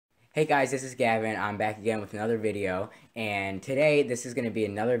Hey guys, this is Gavin. I'm back again with another video, and today this is going to be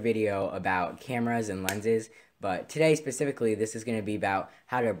another video about cameras and lenses, but today specifically this is going to be about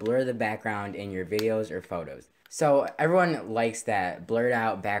how to blur the background in your videos or photos. So everyone likes that blurred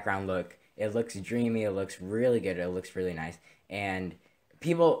out background look. It looks dreamy, it looks really good, it looks really nice, and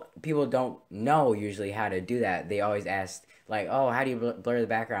people don't know usually how to do that. They always ask like, "Oh, how do you blur the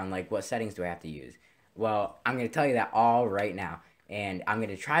background? Like what settings do I have to use?" Well, I'm going to tell you that all right now. And I'm going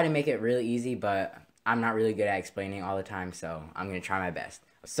to try to make it really easy, but I'm not really good at explaining all the time, so I'm going to try my best.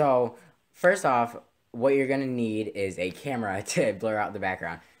 So first off, what you're going to need is a camera to blur out the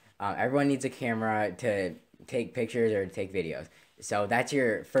background. Everyone needs a camera to take pictures or to take videos. So that's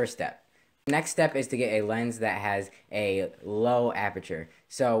your first step. Next step is to get a lens that has a low aperture.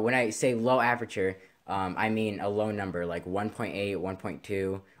 So when I say low aperture, I mean a low number like 1.8,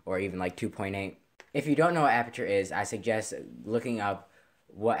 1.2, or even like 2.8. If you don't know what aperture is, I suggest looking up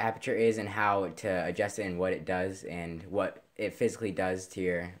what aperture is and how to adjust it and what it does and what it physically does to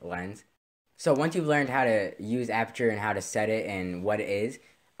your lens. So once you've learned how to use aperture and how to set it and what it is,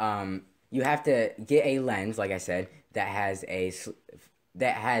 you have to get a lens, like I said, that has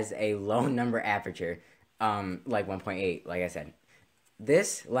a low number aperture, like 1.8, like I said.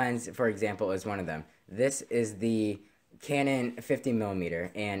 This lens, for example, is one of them. This is the Canon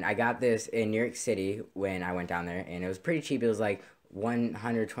 50mm, and I got this in New York City when I went down there, and it was pretty cheap. It was like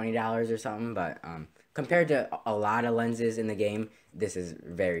 $120 or something, but compared to a lot of lenses in the game, this is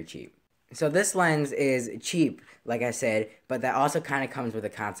very cheap. So this lens is cheap, like I said, but that also kind of comes with a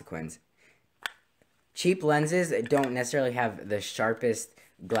consequence. Cheap lenses don't necessarily have the sharpest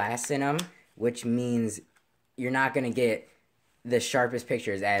glass in them, which means you're not going to get the sharpest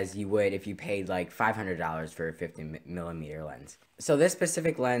pictures as you would if you paid like $500 for a 50mm lens. So this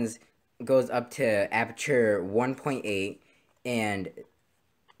specific lens goes up to aperture 1.8, and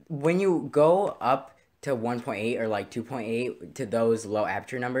when you go up to 1.8 or like 2.8 to those low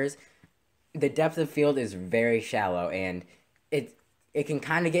aperture numbers, the depth of field is very shallow, and it can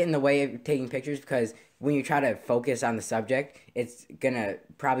kind of get in the way of taking pictures because when you try to focus on the subject, it's gonna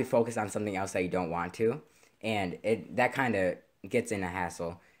probably focus on something else that you don't want to, and that kind of gets in a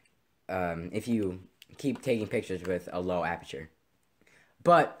hassle if you keep taking pictures with a low aperture.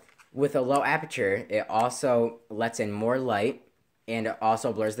 But with a low aperture, it also lets in more light and it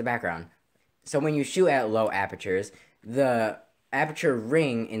also blurs the background. So when you shoot at low apertures, the aperture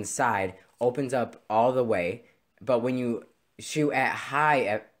ring inside opens up all the way, but when you shoot at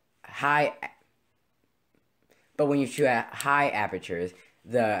high apertures,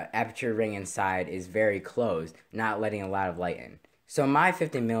 the aperture ring inside is very closed, not letting a lot of light in. So my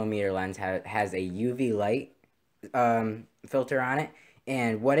 50mm lens has a UV light filter on it,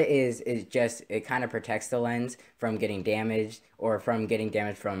 and what it is just it kind of protects the lens from getting damaged or from getting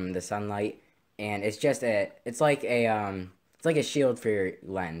damaged from the sunlight, and it's like a shield for your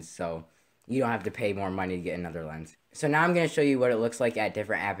lens, so you don't have to pay more money to get another lens. So now I'm going to show you what it looks like at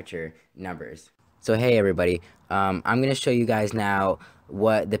different aperture numbers. So hey everybody, I'm going to show you guys now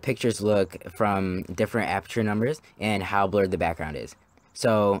what the pictures look from different aperture numbers and how blurred the background is.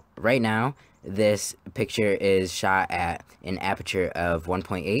 So right now, this picture is shot at an aperture of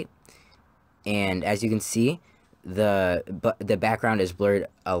 1.8, and as you can see, the background is blurred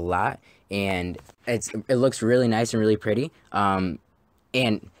a lot, and it looks really nice and really pretty. And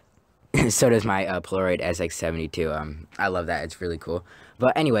so does my Polaroid SX72. I love that. It's really cool.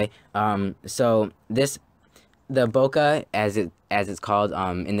 But anyway, so the bokeh, as it's called,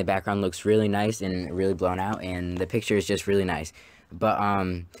 in the background looks really nice and really blown out, and the picture is just really nice. But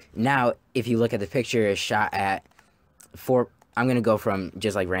now if you look at the picture shot at I'm gonna go from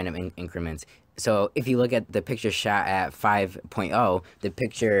just like random increments. So if you look at the picture shot at 5.0, the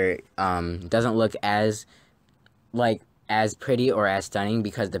picture doesn't look as pretty or as stunning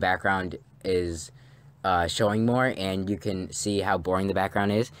because the background is showing more, and you can see how boring the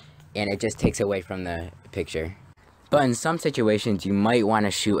background is, and it just takes away from the picture. But in some situations, you might want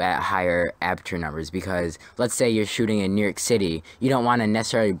to shoot at higher aperture numbers because let's say you're shooting in New York City, you don't want to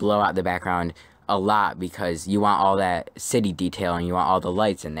necessarily blow out the background a lot because you want all that city detail and you want all the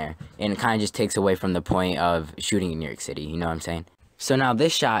lights in there, and it kind of just takes away from the point of shooting in New York City, you know what I'm saying? So now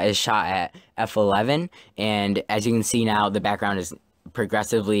this shot is shot at f11, and as you can see now, the background is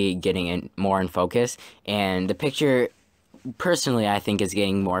progressively getting more in focus, and the picture, personally, I think is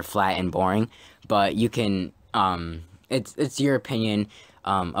getting more flat and boring, but you can, it's your opinion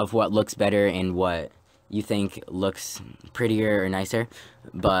of what looks better and what you think looks prettier or nicer,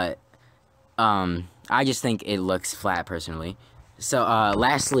 but I just think it looks flat personally. So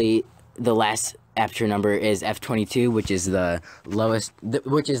lastly, the last aperture number is f22, which is the lowest,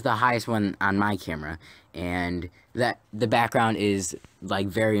 which is the highest one on my camera, and that the background is like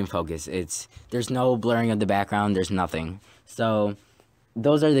very in focus. There's no blurring of the background. There's nothing. So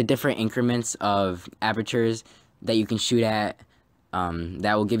those are the different increments of apertures that you can shoot at.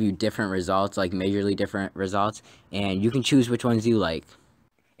 That will give you different results, like majorly different results, and you can choose which ones you like.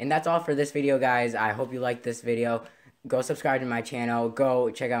 And that's all for this video, guys. I hope you liked this video. Go subscribe to my channel. Go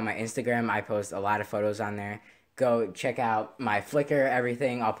check out my Instagram. I post a lot of photos on there. Go check out my Flickr,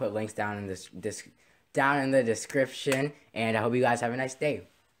 everything. I'll put links down in the description. And I hope you guys have a nice day.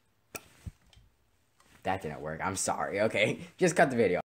 That didn't work. I'm sorry. Okay, just cut the video.